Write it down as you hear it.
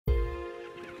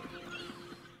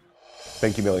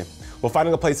Thank you, Millie. Well,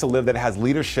 finding a place to live that has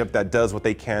leadership that does what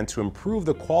they can to improve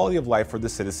the quality of life for the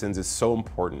citizens is so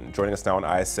important. Joining us now on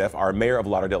ISF, our Mayor of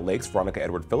Lauderdale Lakes, Veronica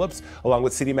Edward Phillips, along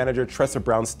with City Manager Tressa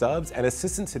Brown Stubbs and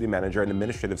Assistant City Manager and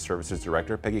Administrative Services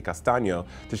Director Peggy Castaño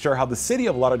to share how the City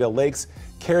of Lauderdale Lakes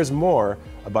cares more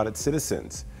about its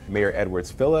citizens. Mayor Edwards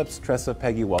Phillips, Tressa,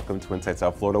 Peggy, welcome to Inside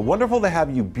South Florida. Wonderful to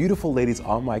have you beautiful ladies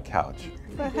on my couch.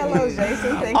 Well, hello,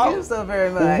 Jason. Thank you so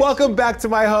very much. Welcome back to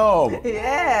my home.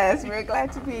 Yes, we're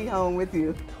glad to be home with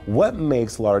you. What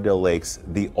makes Lauderdale Lakes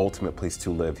the ultimate place to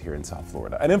live here in South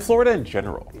Florida and in Florida in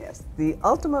general? Yes, the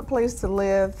ultimate place to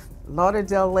live,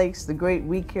 Lauderdale Lakes, the great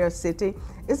We Care city,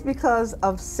 is because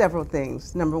of several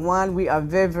things. Number one, we are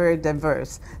very, very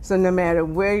diverse. So no matter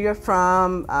where you're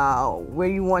from, where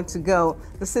you want to go,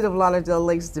 the city of Lauderdale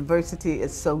Lakes diversity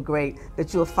is so great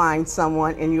that you'll find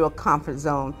someone in your comfort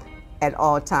zone at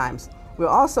all times. We're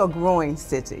also a growing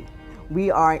city. We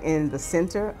are in the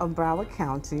center of Broward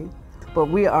County, but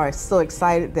we are so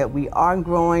excited that we are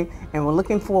growing, and we're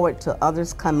looking forward to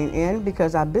others coming in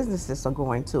because our businesses are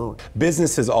growing too.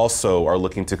 Businesses also are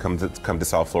looking to come to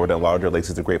South Florida, and Lauderdale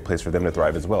Lakes is a great place for them to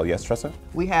thrive as well. Yes, Tressa?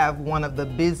 We have one of the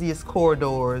busiest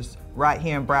corridors right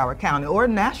here in Broward County, or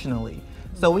nationally.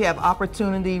 So we have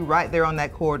opportunity right there on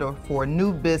that corridor for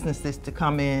new businesses to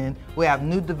come in. We have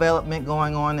new development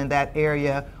going on in that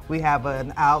area. We have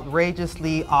an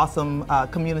outrageously awesome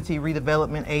community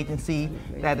redevelopment agency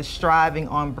that is striving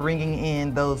on bringing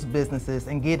in those businesses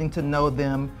and getting to know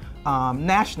them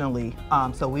nationally.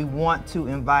 So we want to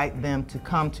invite them to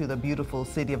come to the beautiful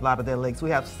city of Lauderdale Lakes.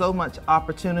 We have so much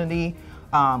opportunity.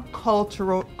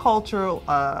 Cultural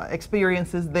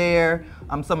experiences there,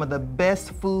 some of the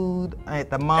best food at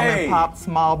the mom and pop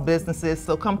small businesses.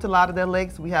 So come to Lauderdale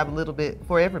Lakes, we have a little bit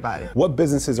for everybody. What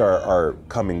businesses are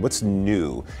coming? What's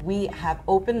new? We have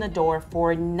opened the door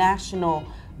for national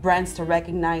brands to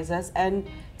recognize us and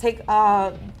take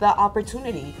the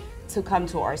opportunity to come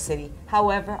to our city.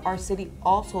 However, our city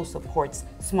also supports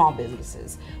small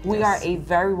businesses. We are a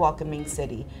very welcoming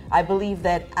city. I believe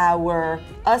that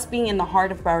us being in the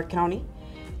heart of Broward County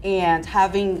and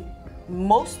having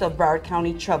most of Broward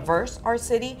County traverse our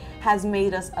city has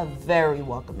made us a very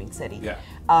welcoming city. Yeah.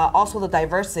 Also the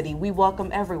diversity, we welcome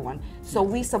everyone. So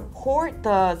we support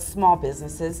the small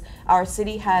businesses. Our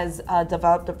city has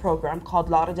developed a program called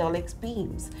Lauderdale Lakes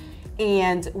Beams.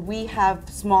 And we have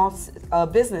small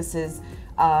businesses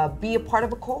be a part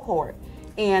of a cohort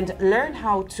and learn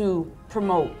how to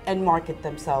promote and market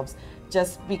themselves,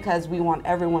 just because we want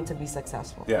everyone to be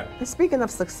successful. Yeah. And speaking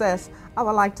of success, I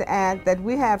would like to add that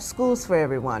we have schools for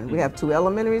everyone. We have 2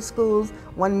 elementary schools,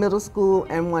 1 middle school,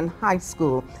 and 1 high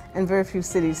school. And very few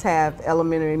cities have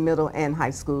elementary, middle, and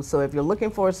high school. So if you're looking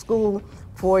for a school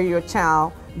for your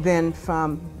child, then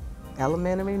from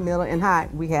elementary, middle, and high,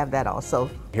 we have that also.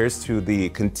 Here's to the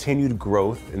continued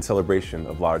growth and celebration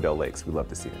of Lauderdale Lakes. We love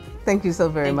to see it. Thank you so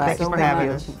very much. Thank you for having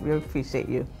us. We appreciate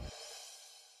you.